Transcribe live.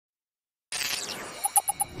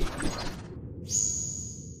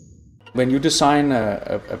When you design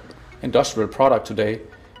a industrial product today,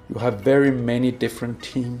 you have very many different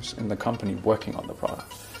teams in the company working on the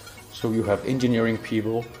product. So you have engineering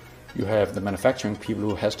people, you have the manufacturing people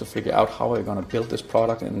who has to figure out how are you going to build this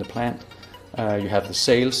product in the plant. You have the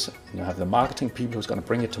sales, you have the marketing people who's going to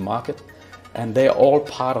bring it to market, and they're all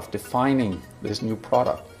part of defining this new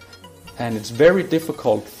product. And it's very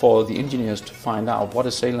difficult for the engineers to find out what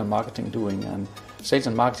is sales and marketing doing, and sales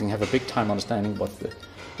and marketing have a big time understanding what the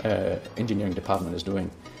engineering department is doing.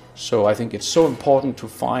 So I think it's so important to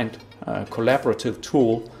find a collaborative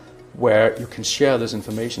tool where you can share this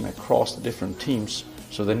information across the different teams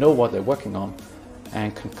so they know what they're working on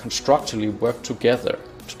and can constructively work together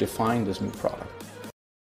to define this new product.